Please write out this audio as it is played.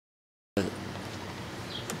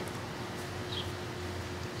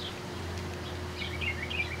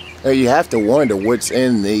You have to wonder what's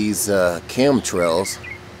in these chemtrails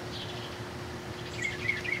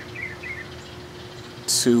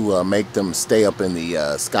to make them stay up in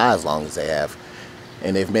the sky as long as they have.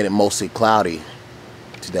 And they've made it mostly cloudy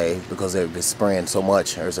today because they've been spraying so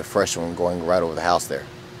much. There's a fresh one going right over the house there.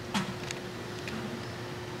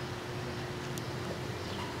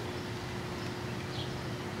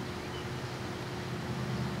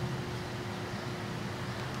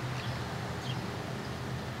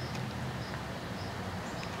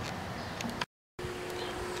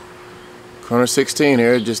 Corner 16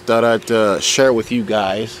 here. Just thought I'd share with you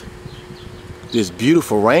guys this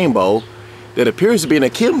beautiful rainbow that appears to be in a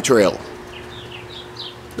chemtrail.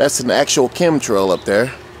 That's an actual chemtrail up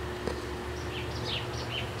there,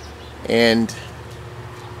 and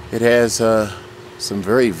it has some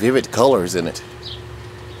very vivid colors in it.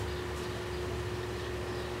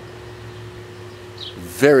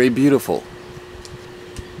 Very beautiful.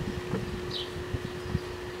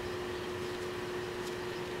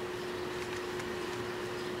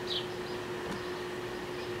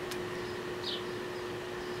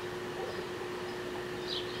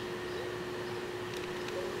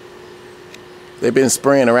 They've been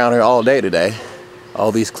spraying around here all day today.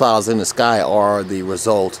 All these clouds in the sky are the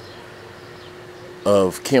result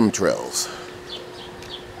of chemtrails.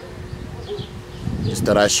 Just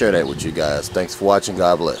thought I'd share that with you guys. Thanks for watching.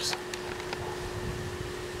 God bless.